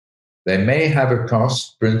They may have a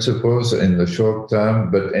cost, principles in the short term,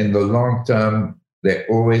 but in the long term, they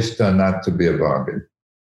always turn out to be a bargain.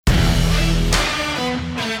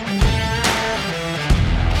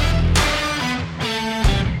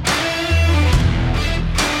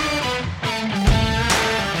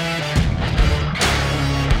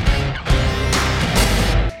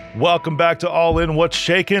 Welcome back to All In What's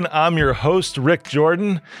Shaking. I'm your host, Rick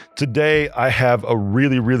Jordan. Today, I have a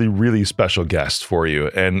really special guest for you.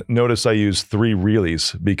 And notice I use 3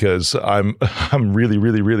 reallys because I'm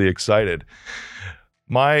really excited.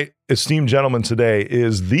 My esteemed gentleman today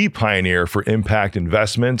is the pioneer for impact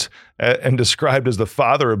investment and described as the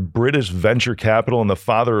father of British venture capital and the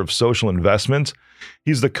father of social investment.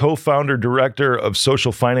 He's the co-founder, director of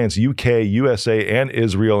Social Finance UK, USA, and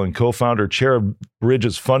Israel, and co-founder, chair of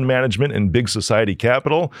Bridges Fund Management and Big Society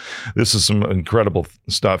Capital. This is some incredible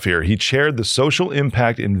stuff here. He chaired the Social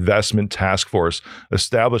Impact Investment Task Force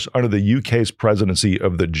established under the UK's presidency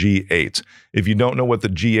of the G8. If you don't know what the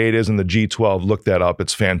G8 is and the G12, look that up.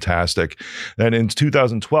 It's fantastic. Then in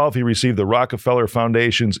 2012, he received the Rockefeller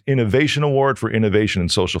Foundation's Innovation Award for Innovation in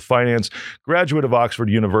Social Finance, graduate of Oxford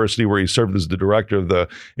University, where he served as the director of the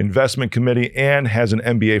investment committee, and has an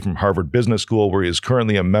MBA from Harvard Business School, where he is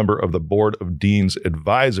currently a member of the board of Dean's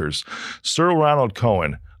Advisors. Sir Ronald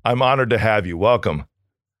Cohen, I'm honored to have you. Welcome.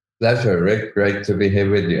 Pleasure, Rick. Great to be here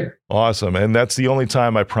with you. Awesome. And that's the only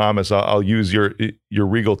time I promise I'll use your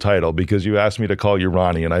regal title, because you asked me to call you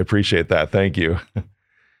Ronnie, and I appreciate that. Thank you.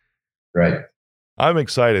 Right. I'm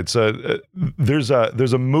excited. So there's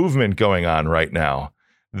a movement going on right now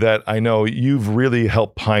that I know you've really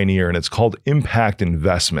helped pioneer, and it's called impact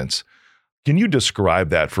investments. Can you describe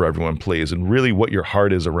that for everyone, please, and really what your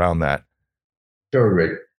heart is around that? Sure,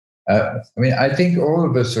 Rick. I think all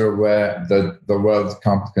of us are aware that the world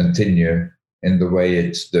can't continue in the way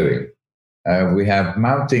it's doing. We have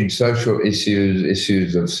mounting social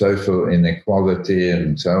issues of social inequality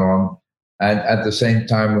and so on. And at the same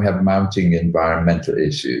time, we have mounting environmental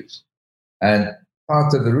issues. And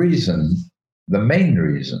part of the reason, the main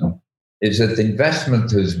reason, is that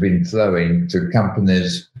investment has been flowing to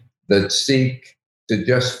companies that seek to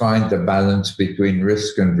just find a balance between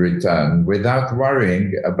risk and return without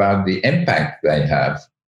worrying about the impact they have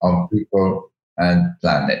on people and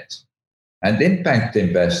planet. And impact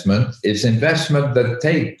investment is investment that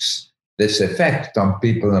takes this effect on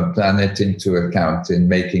people and planet into account in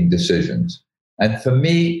making decisions. And for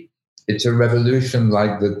me, it's a revolution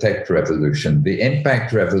like the tech revolution. The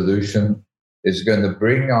impact revolution is going to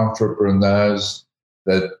bring entrepreneurs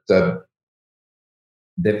that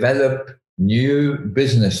develop new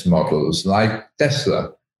business models like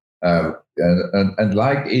Tesla and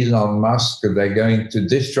like Elon Musk. They're going to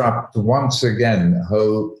disrupt once again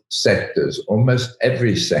whole sectors. Almost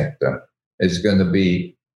every sector is going to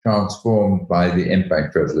be transformed by the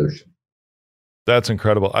impact revolution. That's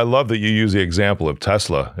incredible. I love that you use the example of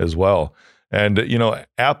Tesla as well. And,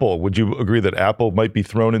 Apple, would you agree that Apple might be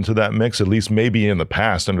thrown into that mix, at least maybe in the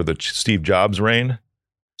past under the Steve Jobs reign?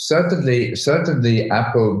 Certainly,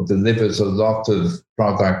 Apple delivers a lot of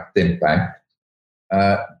product impact,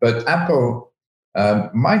 but Apple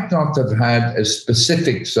might not have had a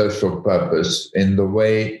specific social purpose in the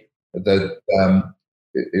way that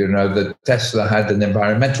that Tesla had an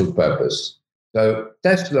environmental purpose. So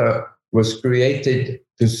Tesla was created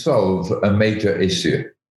to solve a major issue.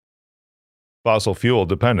 Fossil fuel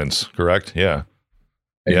dependence, correct? Yeah.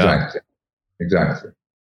 Exactly.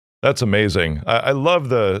 That's amazing. I love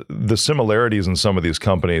the similarities in some of these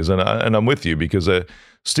companies, and I'm with you, because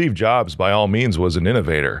Steve Jobs, by all means, was an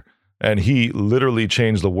innovator, and he literally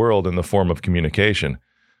changed the world in the form of communication.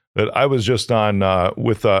 But I was just on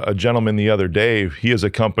with a gentleman the other day. He has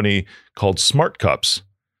a company called Smart Cups,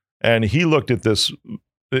 and he looked at this.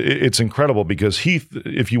 It's incredible because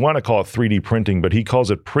if you want to call it 3D printing, but he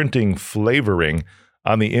calls it printing flavoring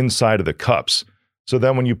on the inside of the cups. So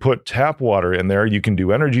then when you put tap water in there, you can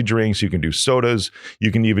do energy drinks, you can do sodas,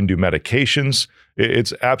 you can even do medications.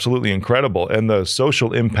 It's absolutely incredible. And the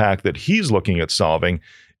social impact that he's looking at solving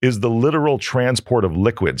is the literal transport of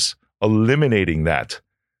liquids, eliminating that.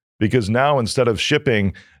 Because now instead of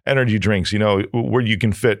shipping energy drinks, where you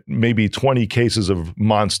can fit maybe 20 cases of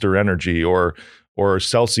Monster Energy or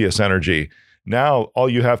Celsius Energy, now all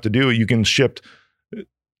you have to do, you can ship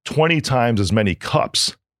 20 times as many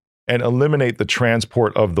cups and eliminate the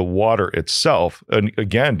transport of the water itself, and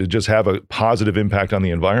again, to just have a positive impact on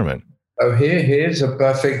the environment. So here's a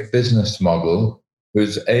perfect business model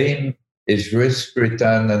whose aim is risk,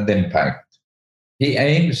 return, and impact. He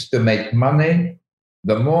aims to make money.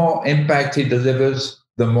 The more impact he delivers,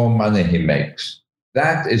 the more money he makes.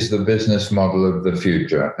 That is the business model of the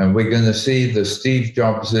future. And we're going to see the Steve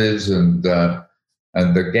Jobses and the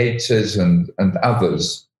Gateses and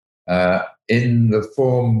others in the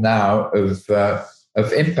form now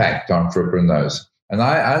of impact entrepreneurs. And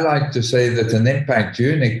I like to say that an impact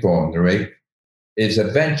unicorn, Rick, is a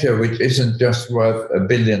venture which isn't just worth $1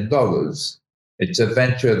 billion. It's a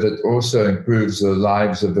venture that also improves the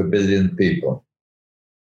lives of 1 billion people.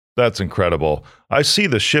 That's incredible. I see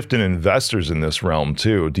the shift in investors in this realm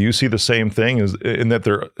too. Do you see the same thing? In that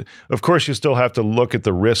they're, of course, you still have to look at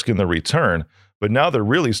the risk and the return, but now they're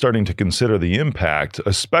really starting to consider the impact,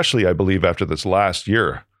 especially, I believe, after this last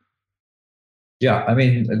year. Yeah, I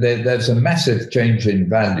mean, there's a massive change in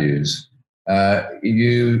values.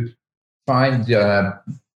 You find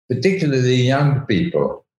particularly young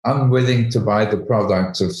people unwilling to buy the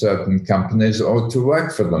products of certain companies or to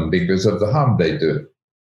work for them because of the harm they do.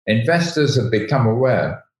 Investors have become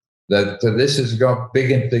aware that this has got big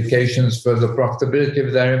implications for the profitability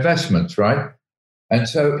of their investments, right? And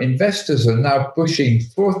so investors are now pushing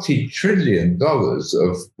 $40 trillion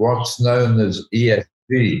of what's known as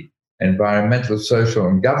ESG, environmental, social,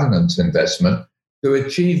 and governance investment, to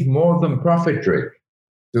achieve more than profit, Rick,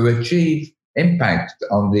 to achieve impact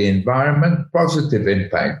on the environment, positive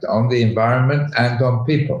impact on the environment and on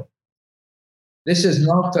people. This is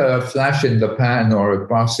not a flash in the pan or a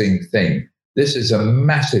passing thing. This is a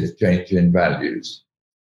massive change in values.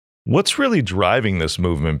 What's really driving this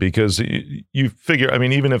movement? Because you figure, I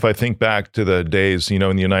mean, even if I think back to the days, in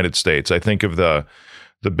the United States, I think of the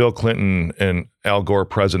Bill Clinton and Al Gore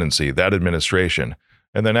presidency, that administration.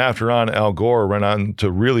 And then after on, Al Gore went on to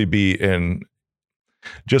really be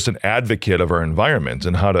just an advocate of our environment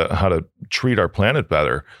and how to treat our planet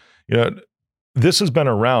better. This has been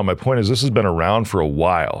around. My point is, this has been around for a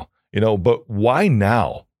while, but why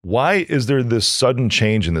now? Why is there this sudden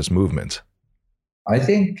change in this movement? I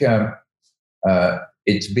think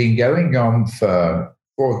it's been going on for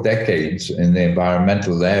 4 decades in the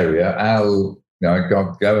environmental area. Al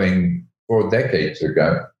got going 4 decades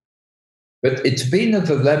ago. But it's been at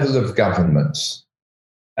the level of governments.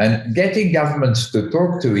 And getting governments to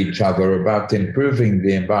talk to each other about improving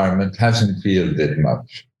the environment hasn't yielded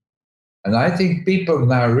much. And I think people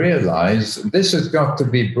now realize this has got to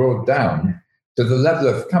be brought down to the level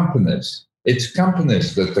of companies. It's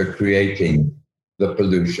companies that are creating the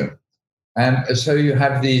pollution. And so you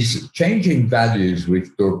have these changing values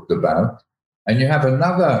we've talked about, and you have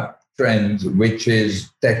another trend, which is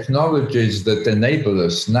technologies that enable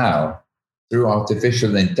us now through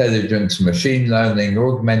artificial intelligence, machine learning,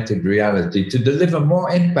 augmented reality, to deliver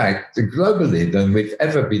more impact globally than we've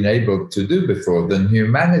ever been able to do before, than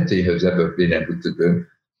humanity has ever been able to do.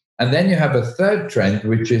 And then you have a third trend,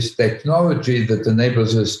 which is technology that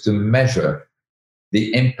enables us to measure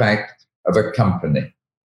the impact of a company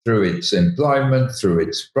through its employment, through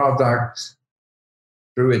its products,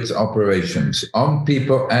 through its operations, on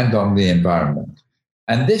people and on the environment.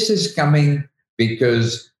 And this is coming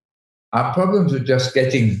because our problems are just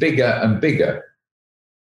getting bigger and bigger.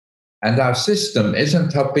 And our system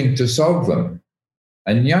isn't helping to solve them.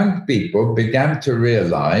 And young people began to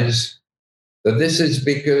realize that this is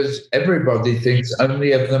because everybody thinks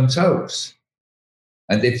only of themselves.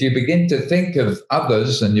 And if you begin to think of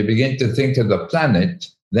others and you begin to think of the planet,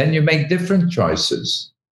 then you make different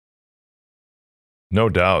choices. No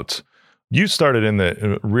doubt. You started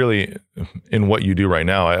in what you do right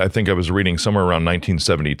now. I think I was reading somewhere around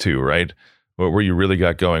 1972, right? Where you really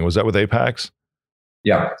got going. Was that with Apax?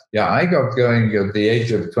 Yeah. I got going at the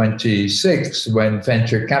age of 26 when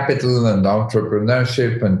venture capital and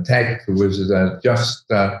entrepreneurship and tech was just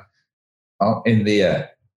in the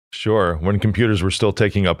air. Sure. When computers were still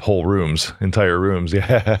taking up whole rooms, entire rooms.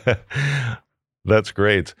 Yeah. That's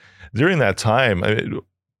great. During that time,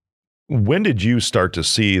 when did you start to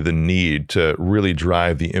see the need to really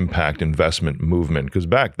drive the impact investment movement? Because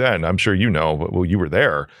back then, I'm sure you were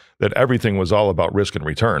there, that everything was all about risk and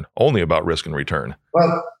return, only about risk and return.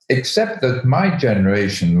 Well, except that my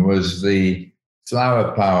generation was the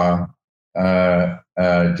flower power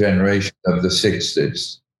generation of the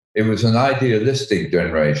 60s. It was an idealistic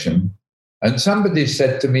generation. And somebody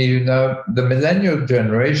said to me, the millennial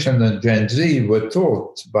generation and Gen Z were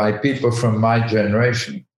taught by people from my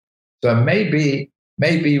generation. So maybe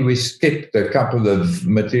we skipped a couple of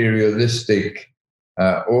materialistic,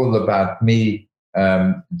 all about me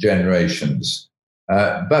generations.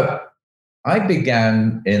 But I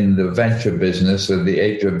began in the venture business at the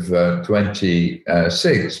age of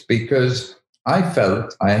 26 because I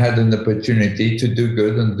felt I had an opportunity to do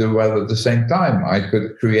good and do well at the same time. I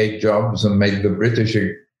could create jobs and make the British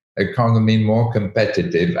economy more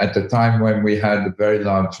competitive at a time when we had a very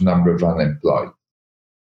large number of unemployed.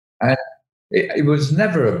 And it was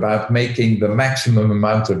never about making the maximum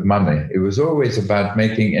amount of money. It was always about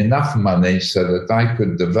making enough money so that I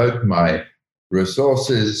could devote my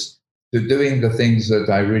resources to doing the things that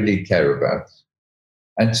I really care about.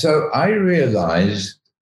 And so I realized,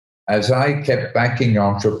 as I kept backing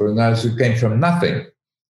entrepreneurs who came from nothing,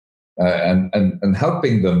 and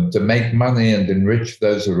helping them to make money and enrich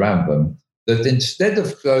those around them, that instead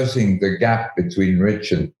of closing the gap between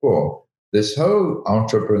rich and poor, this whole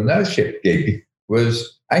entrepreneurship gig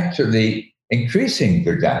was actually increasing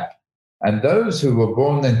the gap. And those who were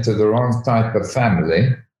born into the wrong type of family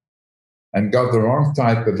and got the wrong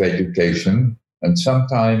type of education, and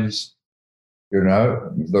sometimes,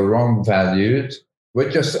 the wrong values, were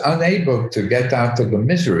just unable to get out of the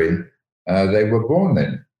misery they were born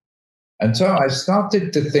in. And so I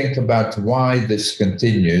started to think about why this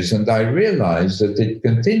continues, and I realized that it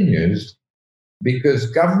continues because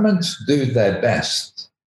governments do their best,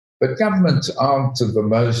 but governments aren't the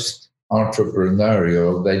most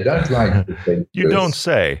entrepreneurial. They don't like to take You risks, don't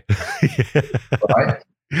say. right?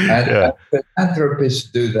 And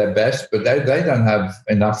philanthropists do their best, but they don't have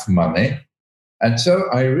enough money. And so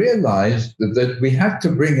I realized that we have to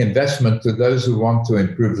bring investment to those who want to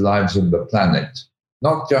improve lives on the planet,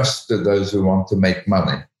 not just to those who want to make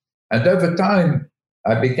money. And over time,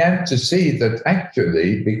 I began to see that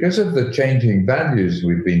actually, because of the changing values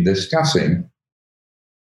we've been discussing,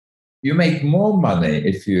 you make more money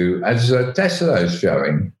if you, as Tesla is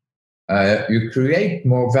showing, you create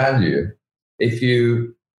more value if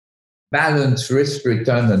you balance risk,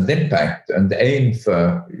 return, and impact, and aim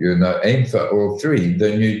for all three,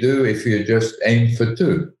 than you do if you just aim for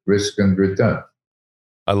two, risk and return.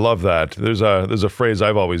 I love that. There's a phrase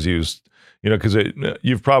I've always used, because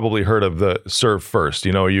you've probably heard of the serve first,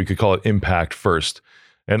 you could call it impact first.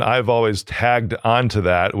 And I've always tagged onto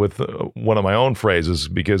that with one of my own phrases,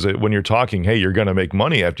 because when you're talking, hey, you're going to make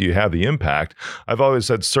money after you have the impact, I've always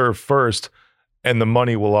said serve first and the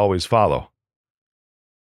money will always follow.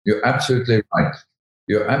 You're absolutely right.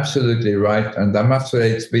 You're absolutely right. And I must say,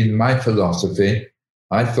 it's been my philosophy.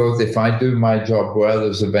 I thought if I do my job well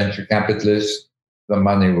as a venture capitalist, the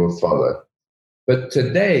money will follow. But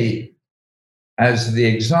today, as the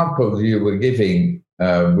example you were giving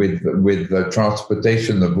with the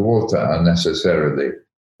transportation of water unnecessarily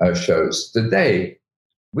shows, today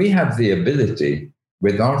we have the ability,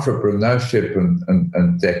 with entrepreneurship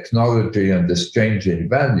and technology and this change in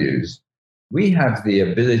values, we have the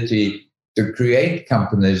ability to create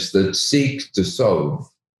companies that seek to solve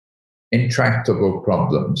intractable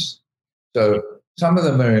problems. So some of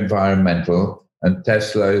them are environmental, and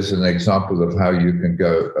Tesla is an example of how you can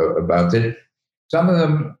go about it. Some of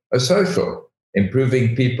them are social,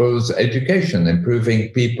 improving people's education, improving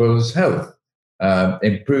people's health,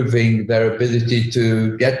 improving their ability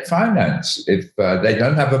to get finance if they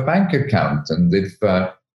don't have a bank account and if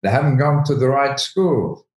they haven't gone to the right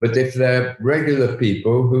school. But if they're regular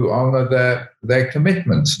people who honor their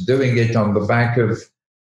commitments, doing it on the back of,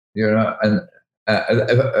 an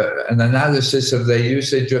analysis of their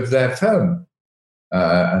usage of their phone,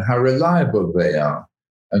 and how reliable they are,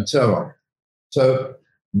 and so on. So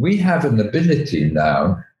we have an ability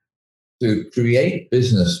now to create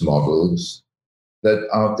business models that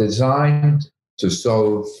are designed to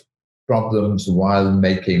solve problems while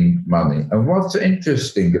making money. And what's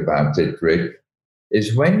interesting about it, Rick,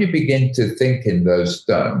 is when you begin to think in those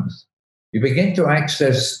terms, you begin to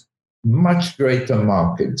access much greater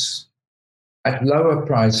markets at lower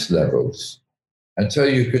price levels. And so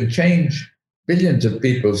you can change billions of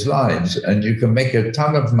people's lives and you can make a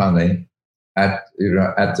ton of money at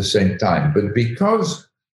the same time. But because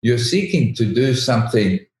you're seeking to do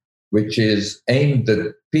something which is aimed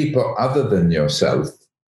at people other than yourself,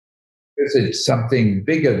 because it's something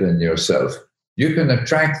bigger than yourself, you can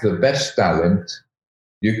attract the best talent,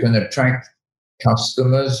 you can attract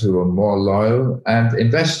customers who are more loyal and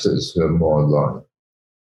investors who are more loyal.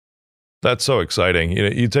 That's so exciting.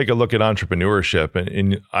 You take a look at entrepreneurship,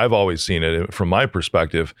 and I've always seen it from my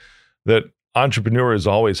perspective that entrepreneurs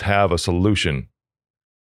always have a solution,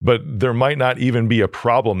 but there might not even be a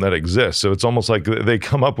problem that exists. So it's almost like they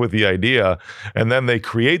come up with the idea and then they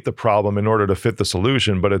create the problem in order to fit the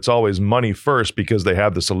solution, but it's always money first because they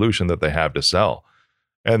have the solution that they have to sell.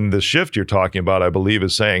 And the shift you're talking about, I believe,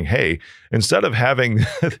 is saying, hey, instead of having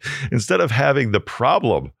the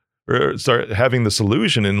problem, or start having the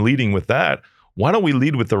solution and leading with that, why don't we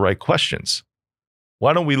lead with the right questions?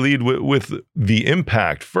 why don't we lead with the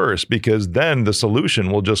impact first? Because then the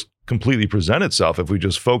solution will just completely present itself if we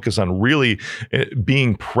just focus on really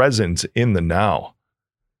being present in the now.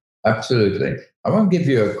 Absolutely. I want to give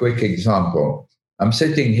you a quick example. I'm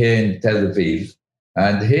sitting here in Tel Aviv,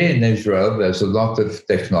 and here in Israel, there's a lot of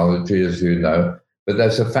technology, as you know, but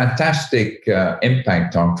there's a fantastic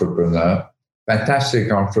impact entrepreneur,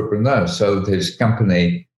 sold his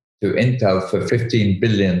company to Intel for $15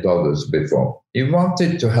 billion before. He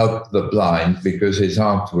wanted to help the blind because his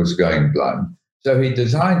aunt was going blind. So he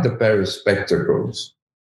designed a pair of spectacles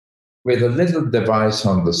with a little device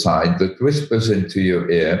on the side that whispers into your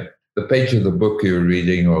ear the page of the book you're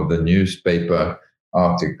reading or the newspaper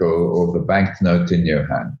article or the banknote in your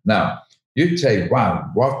hand. Now, you'd say, wow,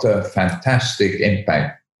 what a fantastic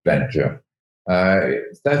impact venture.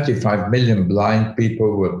 35 million blind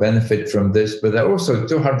people will benefit from this, but there are also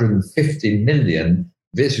 250 million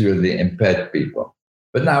visually impaired people.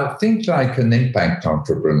 But now think like an impact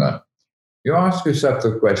entrepreneur. You ask yourself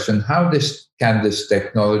the question, how can this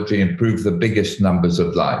technology improve the biggest numbers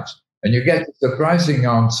of lives? And you get a surprising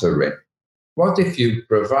answer, Rick. What if you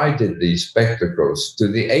provided these spectacles to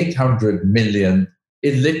the 800 million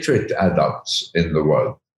illiterate adults in the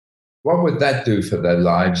world? What would that do for their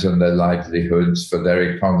lives and their livelihoods, for their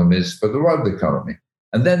economies, for the world economy?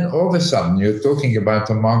 And then all of a sudden, you're talking about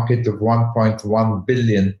a market of 1.1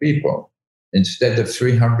 billion people instead of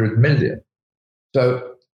 300 million.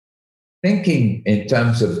 So thinking in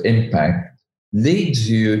terms of impact leads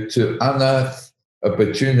you to unearth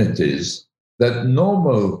opportunities that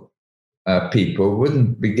normal people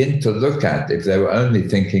wouldn't begin to look at if they were only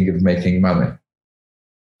thinking of making money.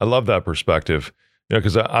 I love that perspective.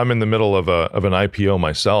 Because I'm in the middle of an IPO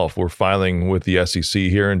myself. We're filing with the SEC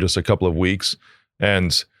here in just a couple of weeks,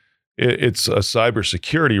 and it's a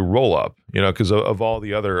cybersecurity roll-up. Because of all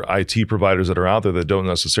the other IT providers that are out there that don't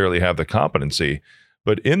necessarily have the competency.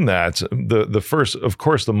 But in that, the first, of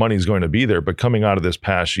course, the money's going to be there. But coming out of this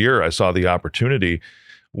past year, I saw the opportunity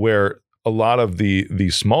where a lot of the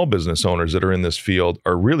small business owners that are in this field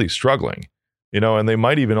are really struggling. And they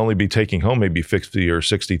might even only be taking home maybe $50,000 or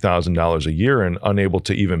 $60,000 a year and unable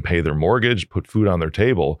to even pay their mortgage, put food on their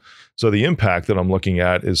table. So the impact that I'm looking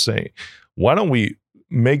at is saying, why don't we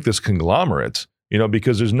make this conglomerate?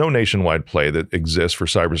 Because there's no nationwide play that exists for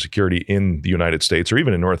cybersecurity in the United States or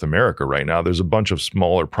even in North America right now. There's a bunch of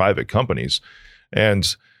smaller private companies.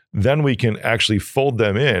 And then we can actually fold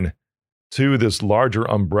them in to this larger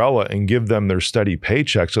umbrella and give them their steady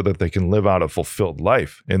paycheck so that they can live out a fulfilled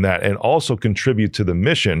life in that and also contribute to the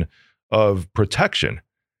mission of protection.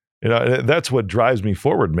 That's what drives me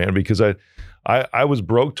forward, man, because I was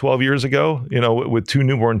broke 12 years ago, with 2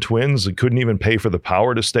 newborn twins. I couldn't even pay for the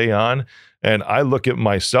power to stay on. And I look at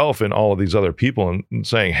myself and all of these other people and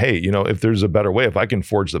saying, hey, if there's a better way, if I can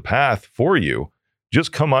forge the path for you,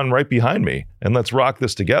 just come on right behind me and let's rock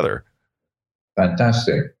this together.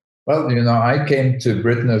 Fantastic. Well, I came to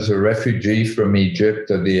Britain as a refugee from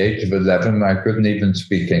Egypt at the age of 11. I couldn't even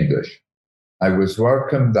speak English. I was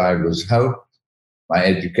welcomed. I was helped. My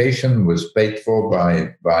education was paid for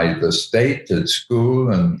by the state at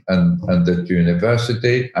school and at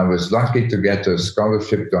university. I was lucky to get a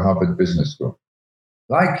scholarship to Harvard Business School.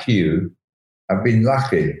 Like you, I've been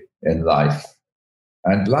lucky in life.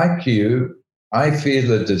 And like you, I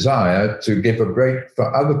feel a desire to give a break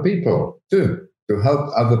for other people too, to help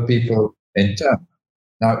other people in turn.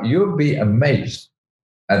 Now, you'll be amazed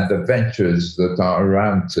at the ventures that are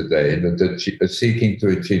around today that are seeking to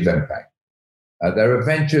achieve impact. There are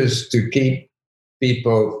ventures to keep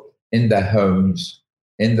people in their homes,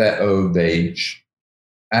 in their old age,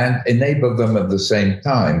 and enable them at the same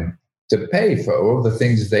time to pay for all the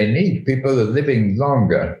things they need. People are living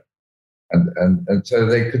longer, and so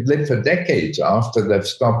they could live for decades after they've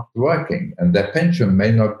stopped working, and their pension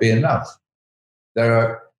may not be enough. There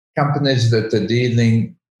are companies that are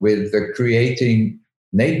dealing with creating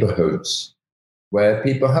neighborhoods where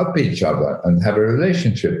people help each other and have a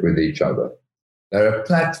relationship with each other. There are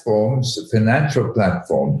platforms, financial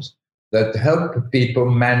platforms, that help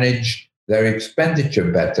people manage their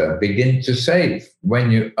expenditure better, begin to save.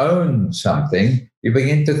 When you own something, you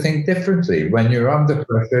begin to think differently. When you're under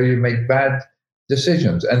pressure, you make bad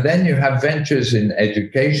decisions. And then you have ventures in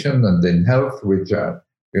education and in health, which are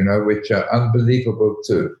unbelievable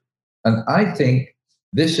too. And I think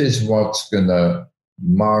this is what's going to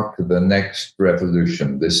mark the next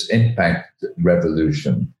revolution, this impact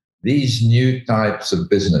revolution. These new types of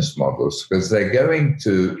business models, because they're going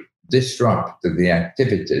to disrupt the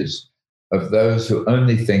activities of those who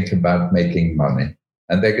only think about making money.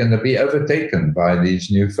 And they're going to be overtaken by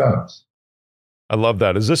these new firms. I love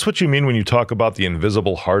that. Is this what you mean when you talk about the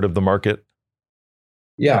invisible heart of the market?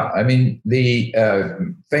 Yeah, I mean, the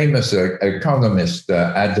famous economist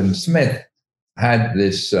Adam Smith had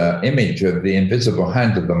this image of the invisible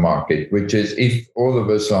hand of the market, which is if all of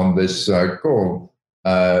us on this call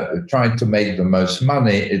try to make the most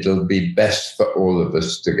money, it'll be best for all of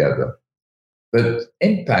us together. But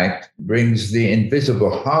impact brings the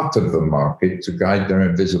invisible heart of the market to guide their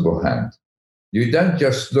invisible hand. You don't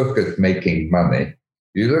just look at making money,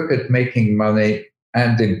 you look at making money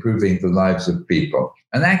and improving the lives of people.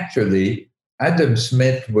 And actually, Adam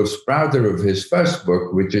Smith was prouder of his first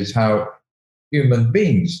book, which is how human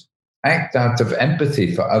beings act out of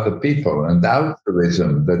empathy for other people and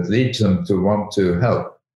altruism that leads them to want to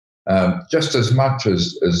help just as much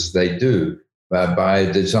as they do by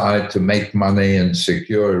a desire to make money and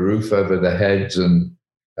secure a roof over their heads and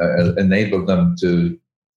enable them to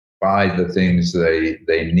buy the things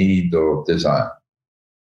they need or desire.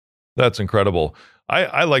 That's incredible.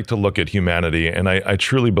 I like to look at humanity, and I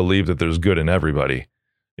truly believe that there's good in everybody,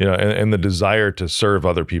 and the desire to serve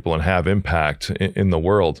other people and have impact in the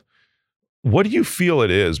world. What do you feel it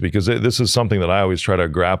is? Because this is something that I always try to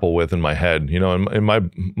grapple with in my head. In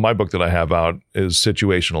my book that I have out is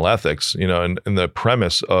situational ethics, and the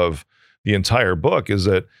premise of the entire book is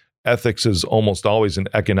that ethics is almost always an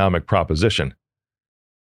economic proposition.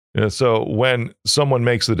 So when someone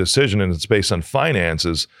makes the decision and it's based on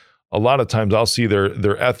finances, a lot of times I'll see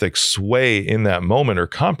their ethics sway in that moment or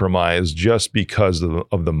compromise just because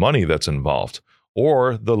of the money that's involved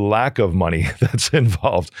or the lack of money that's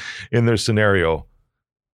involved in their scenario.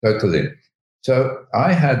 Totally. So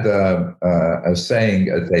I had a saying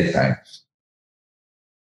at Apex: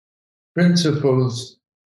 principles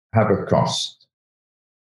have a cost,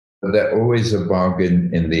 but they're always a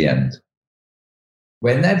bargain in the end.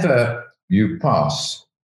 Whenever you pass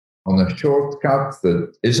on a shortcut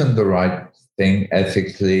that isn't the right thing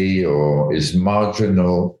ethically or is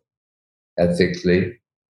marginal ethically,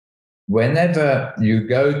 whenever you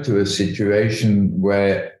go to a situation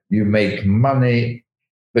where you make money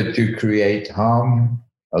but you create harm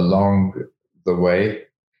along the way,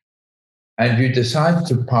 and you decide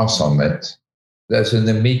to pass on it, there's an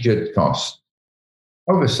immediate cost,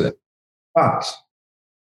 obviously. But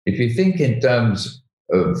if you think in terms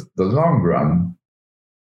of the long run,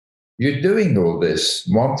 you're doing all this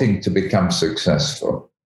wanting to become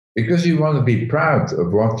successful because you want to be proud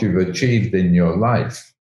of what you've achieved in your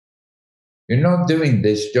life. You're not doing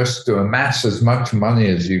this just to amass as much money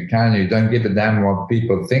as you can. You don't give a damn what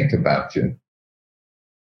people think about you.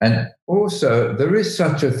 And also, there is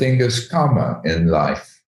such a thing as karma in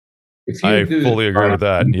life. If I fully agree with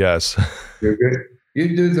that, yes.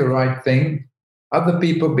 You do the right thing, other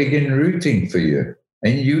people begin rooting for you,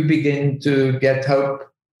 and you begin to get hope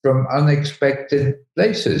from unexpected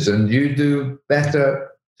places, and you do better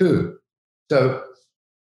too. So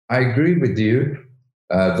I agree with you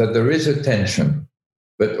that there is a tension,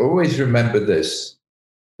 but always remember this: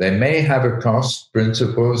 they may have a cost,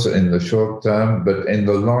 principles in the short term, but in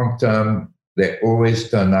the long term, they always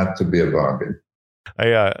turn out to be a bargain.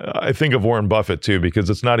 I think of Warren Buffett too, because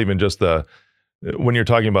it's not even just when you're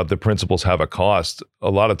talking about the principles have a cost, a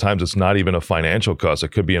lot of times it's not even a financial cost. It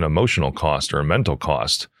could be an emotional cost or a mental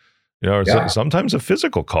cost, or sometimes a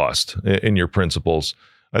physical cost in your principles.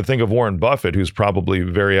 I think of Warren Buffett, who's probably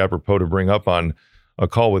very apropos to bring up on a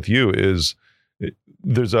call with you, is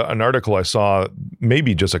there's an article I saw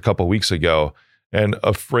maybe just a couple weeks ago, and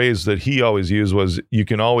a phrase that he always used was, you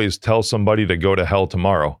can always tell somebody to go to hell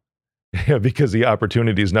tomorrow because the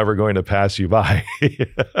opportunity is never going to pass you by.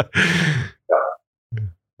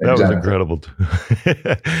 That was incredible.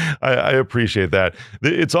 I appreciate that.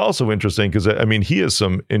 It's also interesting because, he has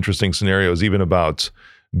some interesting scenarios even about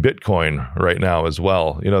Bitcoin right now as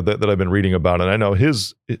well, that I've been reading about. And I know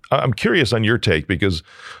I'm curious on your take, because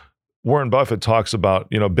Warren Buffett talks about,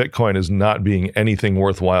 Bitcoin as not being anything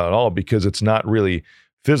worthwhile at all because it's not really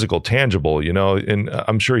physical, tangible, and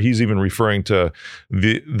I'm sure he's even referring to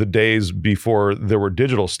the days before there were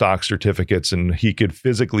digital stock certificates and he could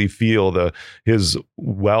physically feel his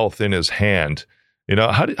wealth in his hand.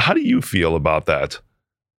 How do you feel about that?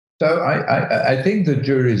 So I think the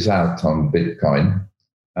jury's out on Bitcoin.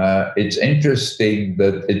 It's interesting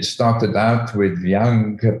that it started out with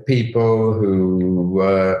young people who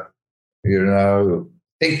were,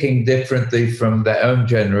 thinking differently from their own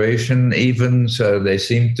generation, even. So they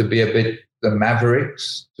seem to be a bit the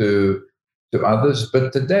mavericks to others.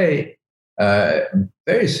 But today,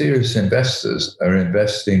 very serious investors are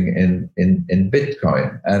investing in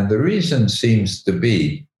Bitcoin. And the reason seems to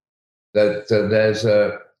be that there's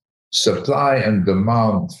a supply and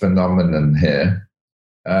demand phenomenon here,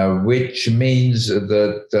 which means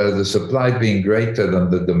that the supply being greater than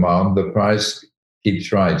the demand, the price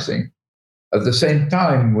keeps rising. At the same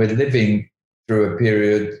time, we're living through a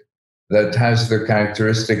period that has the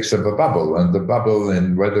characteristics of a bubble, and the bubble,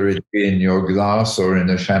 in whether it be in your glass or in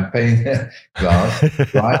a champagne glass,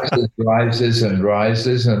 rises and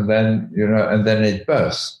rises, and then it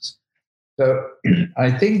bursts. So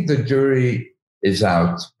I think the jury is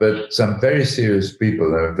out, but some very serious people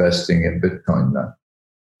are investing in Bitcoin now.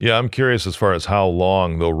 Yeah, I'm curious as far as how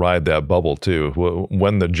long they'll ride that bubble too,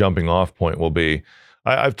 when the jumping off point will be.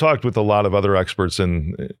 I've talked with a lot of other experts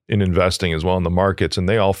in investing as well in the markets, and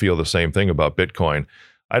they all feel the same thing about Bitcoin.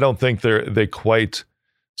 I don't think they quite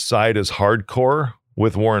side as hardcore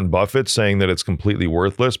with Warren Buffett saying that it's completely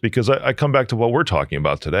worthless, because I come back to what we're talking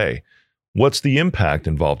about today. What's the impact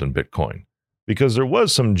involved in Bitcoin? Because there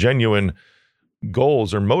was some genuine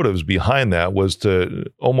goals or motives behind that, was to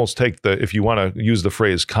almost take if you want to use the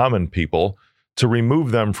phrase common people, to remove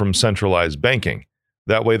them from centralized banking.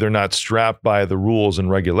 That way they're not strapped by the rules and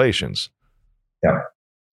regulations. Yeah,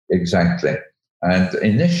 exactly. And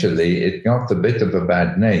initially it got a bit of a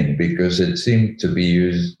bad name because it seemed to be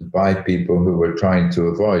used by people who were trying to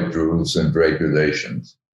avoid rules and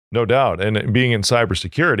regulations. No doubt. And being in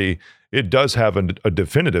cybersecurity, it does have a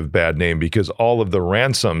definitive bad name, because all of the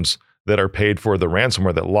ransoms that are paid for the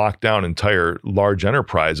ransomware that lock down entire large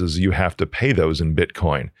enterprises, you have to pay those in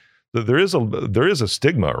Bitcoin. There is a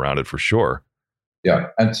stigma around it for sure. Yeah,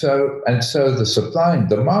 and so the supply and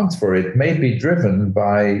demand for it may be driven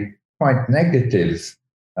by quite negative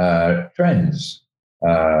trends.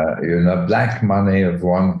 Black money of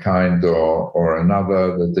one kind or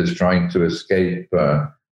another that is trying to escape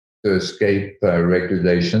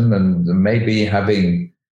regulation, and maybe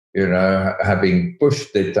having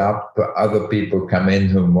pushed it up, other people come in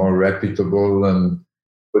who are more reputable and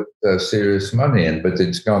put serious money in. But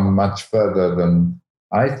it's gone much further than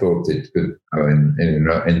I thought it could go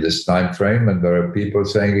in this time frame, and there are people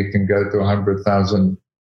saying it can go to $100,000.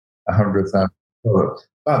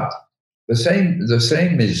 But the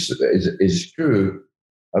same is true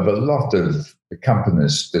of a lot of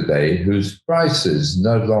companies today whose prices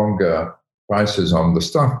on the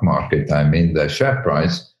stock market, I mean their share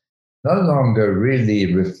price, no longer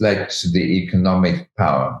really reflects the economic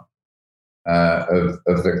power of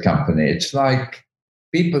the company. It's like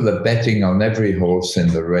people are betting on every horse in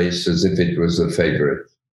the race as if it was a favorite.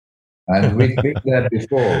 And we've been there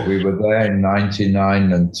before. We were there in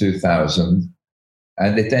 99 and 2000,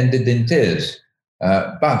 and it ended in tears.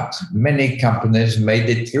 But many companies made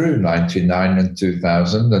it through 99 and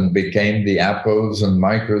 2000 and became the Apples and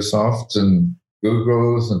Microsofts and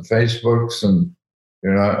Googles and Facebooks and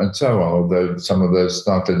so on, although some of those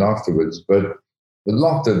started afterwards. But a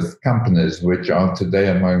lot of companies, which are today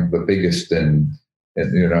among the biggest in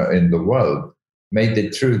the world, made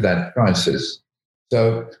it through that crisis.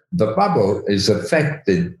 So the bubble is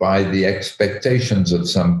affected by the expectations of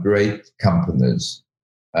some great companies,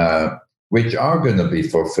 which are going to be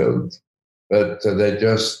fulfilled, but they're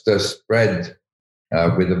just spread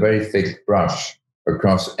with a very thick brush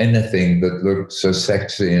across anything that looks so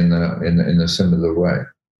sexy in a similar way.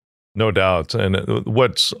 No doubt. And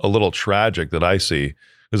what's a little tragic that I see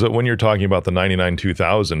is that when you're talking about the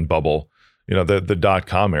 99-2000 bubble, the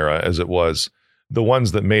dot-com era as it was, the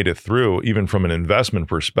ones that made it through, even from an investment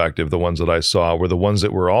perspective, the ones that I saw were the ones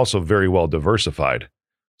that were also very well diversified.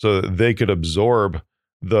 So that they could absorb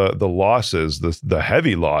the losses, the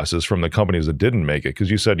heavy losses from the companies that didn't make it.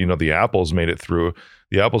 Because you said, the Apples made it through,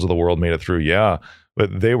 the Apples of the world made it through, yeah,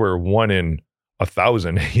 but they were 1 in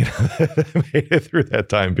 1,000, that made it through that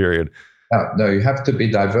time period. No, you have to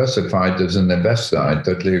be diversified as an investor. I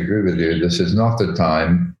totally agree with you. This is not the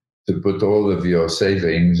time to put all of your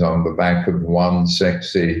savings on the back of one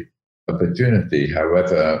sexy opportunity,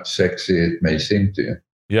 however sexy it may seem to you.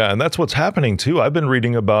 Yeah, and that's what's happening too. I've been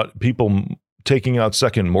reading about people taking out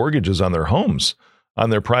second mortgages on their homes,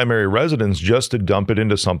 on their primary residence, just to dump it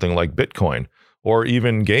into something like Bitcoin or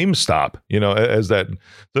even GameStop, as that.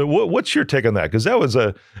 What's your take on that? Because that was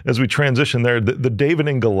as we transition there, the David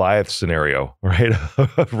and Goliath scenario, right?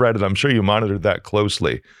 Of Reddit. I'm sure you monitored that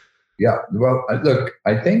closely. Yeah, well, look,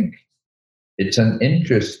 I think it's an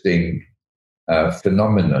interesting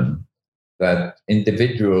phenomenon that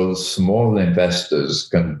individuals, small investors,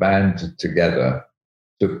 can band together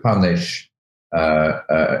to punish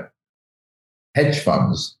hedge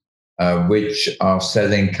funds, which are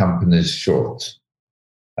selling companies short.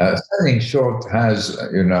 Selling short has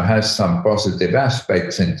some positive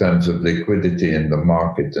aspects in terms of liquidity in the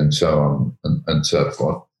market and so on and so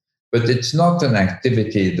forth. but it's not an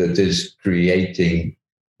activity that is creating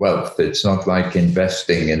wealth. It's not like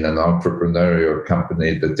investing in an entrepreneurial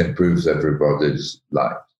company that improves everybody's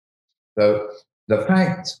life. So the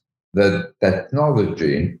fact that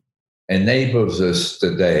technology enables us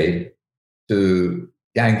today to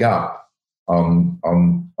gang up on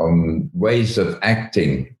ways of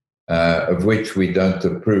acting of which we don't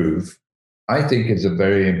approve, I think is a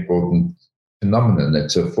very important phenomenon.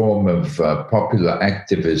 It's a form of popular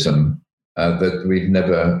activism that we've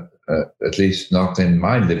never, at least not in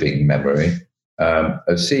my living memory,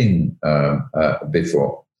 seen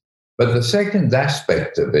before. But the second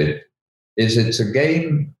aspect of it is it's a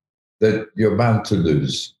game that you're bound to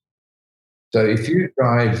lose. So if you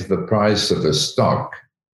drive the price of a stock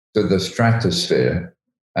to the stratosphere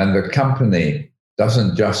and the company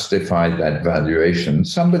doesn't justify that valuation,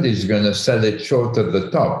 somebody's going to sell it short at the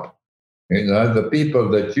top. You know, the people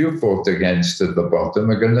that you fought against at the bottom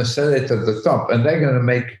are going to sell it at the top, and they're going to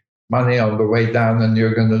make money on the way down, and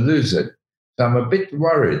you're going to lose it. So I'm a bit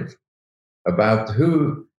worried about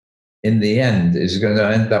who, in the end, is going to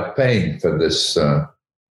end up paying for this.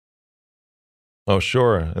 Oh,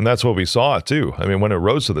 sure. And that's what we saw, too. I mean, when it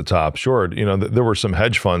rose to the top, sure, you know, there were some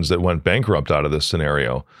hedge funds that went bankrupt out of this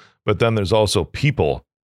scenario. But then there's also people,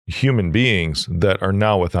 human beings, that are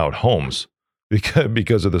now without homes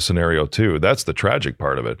because of the scenario, too. That's the tragic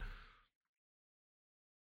part of it.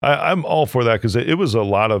 I'm all for that because it was a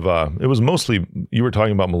lot of, it was mostly, you were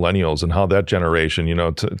talking about millennials and how that generation, you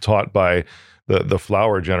know, taught by the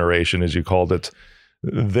flower generation, as you called it,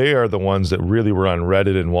 they are the ones that really were on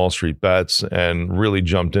Reddit and Wall Street Bets and really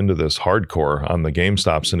jumped into this hardcore on the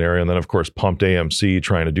GameStop scenario. And then, of course, pumped AMC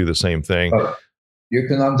trying to do the same thing. You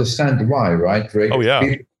can understand why, right, Rick? Oh,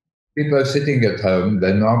 yeah. People are sitting at home.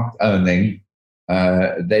 They're not earning.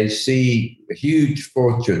 They see huge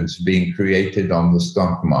fortunes being created on the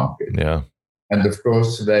stock market. Yeah. And, of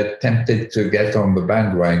course, they're tempted to get on the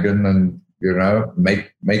bandwagon and, you know,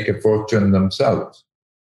 make a fortune themselves.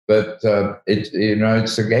 But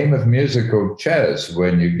it's a game of musical chairs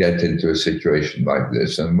when you get into a situation like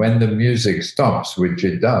this. And when the music stops, which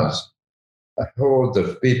it does, a horde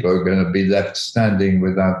of people are going to be left standing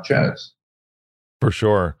without chairs. For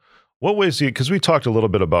sure. What ways do you, because we talked a little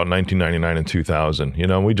bit about 1999 and 2000, you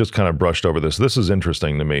know, we just kind of brushed over this. This is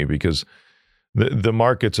interesting to me because the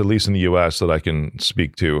markets, at least in the US that I can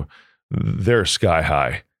speak to, they're sky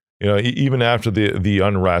high. You know, even after the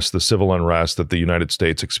unrest, the civil unrest that the United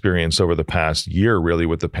States experienced over the past year, really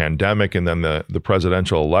with the pandemic and then the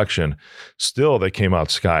presidential election, still they came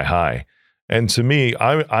out sky high. And to me,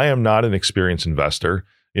 I am not an experienced investor.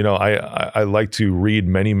 You know, I like to read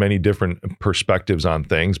many, many different perspectives on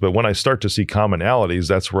things, but when I start to see commonalities,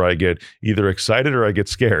 that's where I get either excited or I get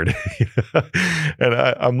scared. And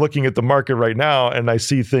I'm looking at the market right now, and I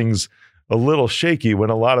see things a little shaky when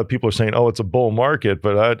a lot of people are saying, "Oh, it's a bull market,"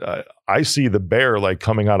 but I see the bear like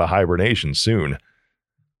coming out of hibernation soon.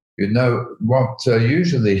 You know what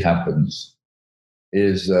usually happens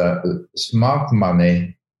is smart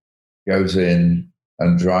money goes in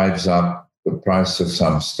and drives up the price of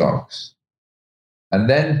some stocks, and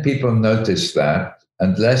then people notice that,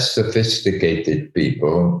 and less sophisticated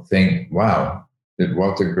people think, "Wow,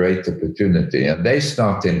 what a great opportunity." And they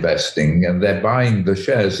start investing and they're buying the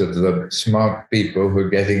shares of the smart people who are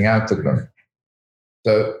getting out of them.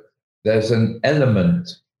 So there's an element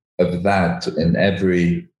of that in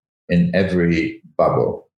every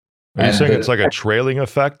bubble. Are you saying it's like a trailing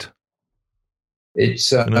effect?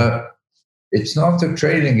 It's not a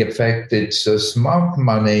trailing effect. It's a smart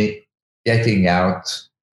money getting out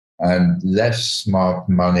and less smart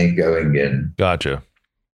money going in. Gotcha.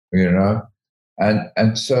 You know?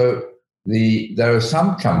 And so there are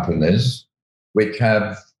some companies which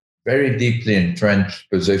have very deeply entrenched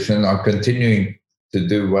position, are continuing to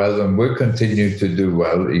do well, and will continue to do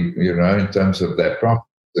well, you know, in terms of their profits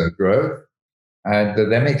and growth. And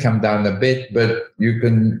they may come down a bit, but you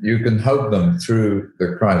can hold them through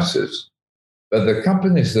the crisis. But the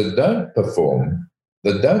companies that don't perform,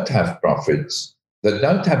 that don't have profits, that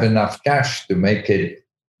don't have enough cash to make it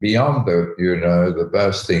beyond the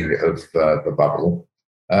bursting of the bubble,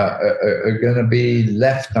 are going to be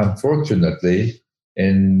left, unfortunately,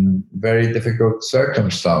 in very difficult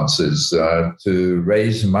circumstances to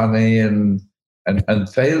raise money and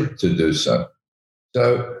fail to do so.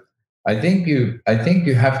 So I think you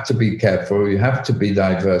have to be careful. You have to be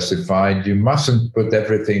diversified. You mustn't put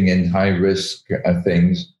everything in high risk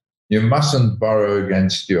things. You mustn't borrow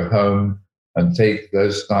against your home and take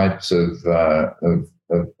those types of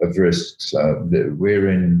risks. We're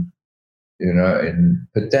in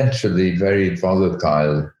potentially very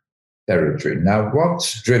volatile territory. Now,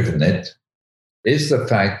 what's driven it is the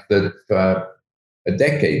fact that for a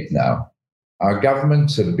decade now, our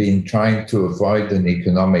governments have been trying to avoid an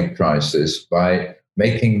economic crisis by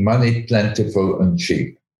making money plentiful and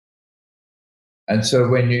cheap. And so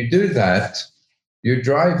when you do that, you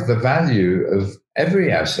drive the value of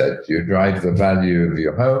every asset. You drive the value of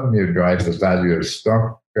your home. You drive the value of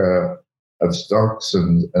stocks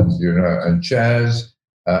and shares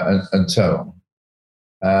and so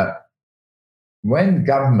on. When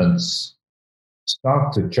governments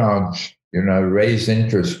start to charge, raise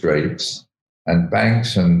interest rates, and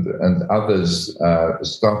banks and others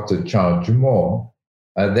start to charge more,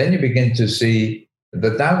 then you begin to see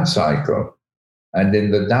the down cycle. And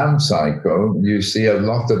in the down cycle, you see a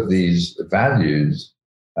lot of these values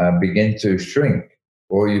begin to shrink,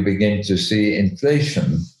 or you begin to see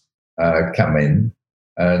inflation come in,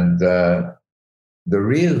 and the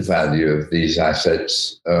real value of these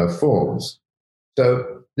assets falls.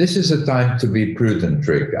 So this is a time to be prudent,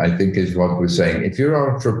 Rick, I think is what we're saying. If you're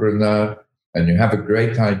an entrepreneur and you have a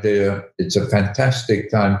great idea, it's a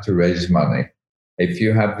fantastic time to raise money. If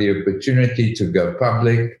you have the opportunity to go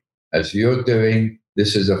public, as you're doing,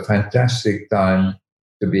 this is a fantastic time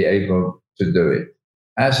to be able to do it.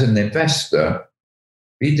 As an investor,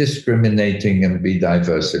 be discriminating and be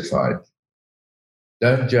diversified.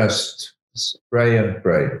 Don't just spray and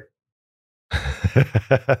pray.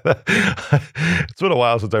 It's been a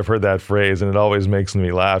while since I've heard that phrase, and it always makes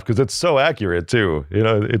me laugh because it's so accurate too.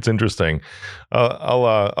 It's interesting.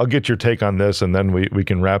 I'll get your take on this, and then we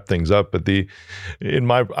can wrap things up. But I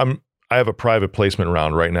have a private placement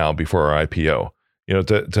round right now before our IPO,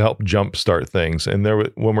 to help jumpstart things. And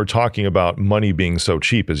when we're talking about money being so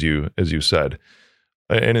cheap, as you said,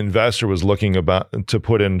 an investor was looking to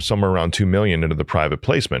put in somewhere around $2 million into the private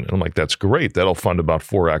placement. And I'm like, that's great. That'll fund about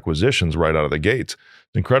 4 acquisitions right out of the gate.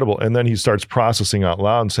 It's incredible. And then he starts processing out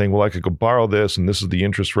loud and saying, well, I could go borrow this, and this is the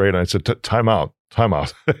interest rate. And I said, time out.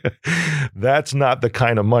 That's not the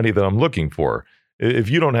kind of money that I'm looking for. If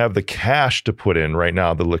you don't have the cash to put in right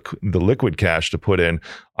now, the liquid cash to put in,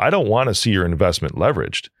 I don't want to see your investment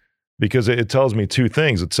leveraged, because it tells me 2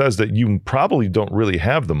 things. It says that you probably don't really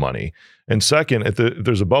have the money. And second, if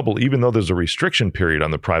there's a bubble, even though there's a restriction period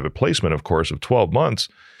on the private placement, of course, of 12 months,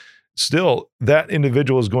 still that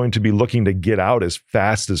individual is going to be looking to get out as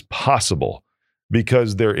fast as possible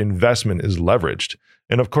because their investment is leveraged.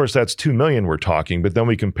 And of course, that's 2 million we're talking, but then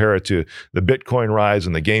we compare it to the Bitcoin rise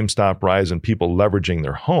and the GameStop rise and people leveraging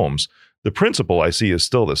their homes. The principle I see is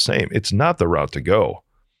still the same. It's not the route to go.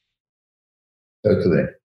 Totally.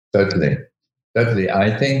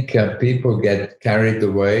 I think people get carried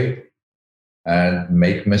away and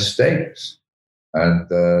make mistakes, and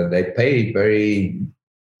they pay very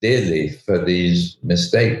dearly for these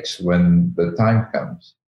mistakes when the time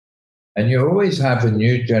comes. And you always have a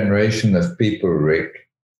new generation of people, Rick,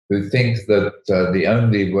 who think that the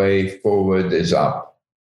only way forward is up.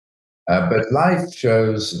 But life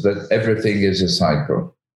shows that everything is a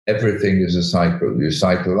cycle. Everything is a cycle. You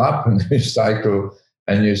cycle up and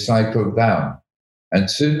you cycle down.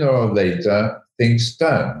 And sooner or later, things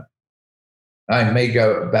turn. I may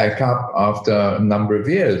go back up after a number of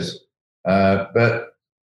years. But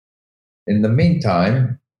in the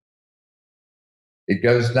meantime, it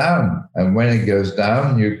goes down. And when it goes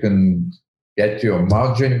down, you can get your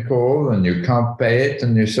margin call and you can't pay it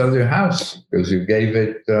and you sell your house because you gave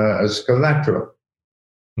it as collateral.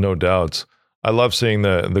 No doubts. I love seeing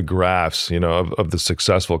the graphs, of the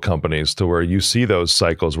successful companies, to where you see those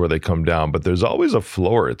cycles where they come down, but there's always a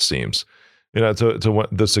floor, it seems, to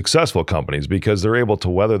the successful companies, because they're able to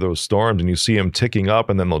weather those storms, and you see them ticking up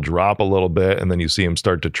and then they'll drop a little bit, and then you see them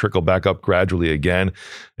start to trickle back up gradually again.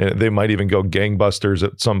 And they might even go gangbusters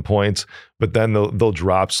at some points, but then they'll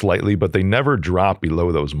drop slightly, but they never drop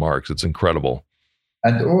below those marks. It's incredible.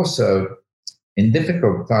 And also, in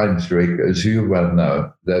difficult times, Rick, as you well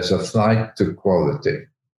know, there's a flight to quality.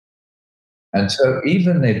 And so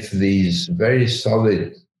even if these very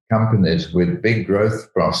solid companies with big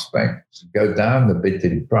growth prospects go down a bit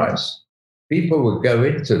in price, people will go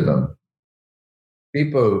into them.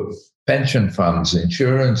 People, pension funds,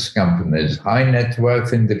 insurance companies, high net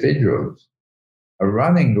worth individuals are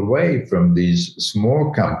running away from these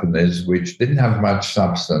small companies which didn't have much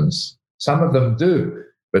substance. Some of them do,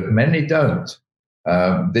 but many don't.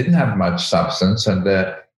 Didn't have much substance, and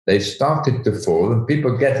they started to fall, and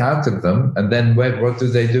people get out of them, and then what do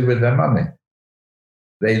they do with their money?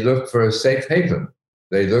 They look for a safe haven.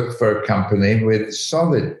 They look for a company with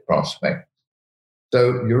solid prospects.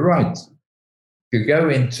 So you're right. If you go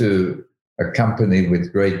into a company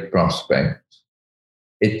with great prospects,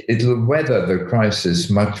 it'll weather the crisis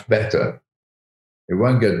much better. It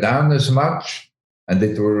won't go down as much, and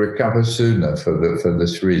it will recover sooner for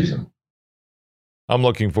this reason. I'm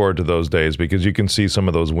looking forward to those days because you can see some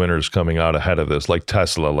of those winners coming out ahead of this, like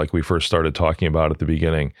Tesla, like we first started talking about at the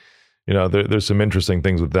beginning. You know, there's some interesting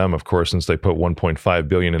things with them, of course, since they put 1.5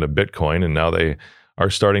 billion into Bitcoin, and now they are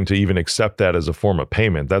starting to even accept that as a form of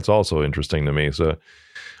payment. That's also interesting to me. So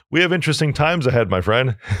we have interesting times ahead, my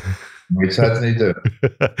friend. We certainly do.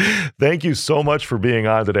 Thank you so much for being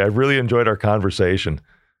on today. I've really enjoyed our conversation.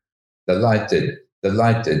 Delighted.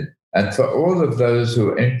 And for all of those who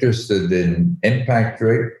are interested in impact,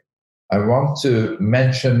 Rick, I want to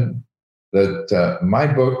mention that my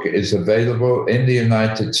book is available in the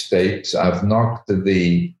United States. I've knocked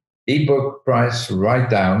the ebook price right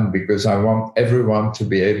down because I want everyone to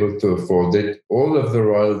be able to afford it. All of the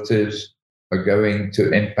royalties are going to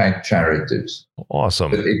impact charities.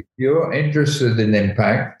 Awesome. But if you're interested in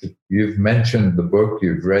impact, you've mentioned the book,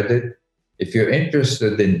 you've read it. If you're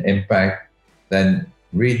interested in impact, then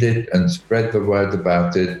read it and spread the word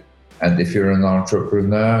about it. And if you're an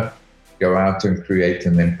entrepreneur, go out and create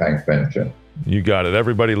an impact venture. You got it.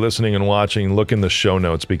 Everybody listening and watching, look in the show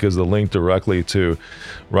notes because the link directly to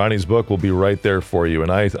Ronnie's book will be right there for you.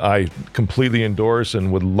 And I completely endorse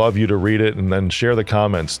and would love you to read it and then share the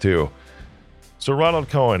comments too. So Ronald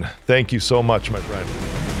Cohen, thank you so much, my friend.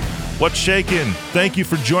 What's shaking? Thank you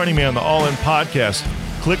for joining me on the All In Podcast.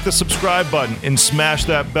 Click the subscribe button and smash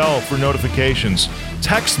that bell for notifications.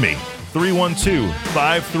 Text me,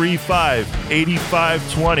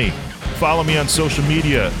 312-535-8520. Follow me on social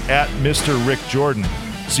media at Mr. Rick Jordan.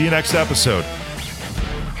 See you next episode.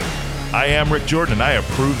 I am Rick Jordan and I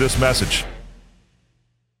approve this message.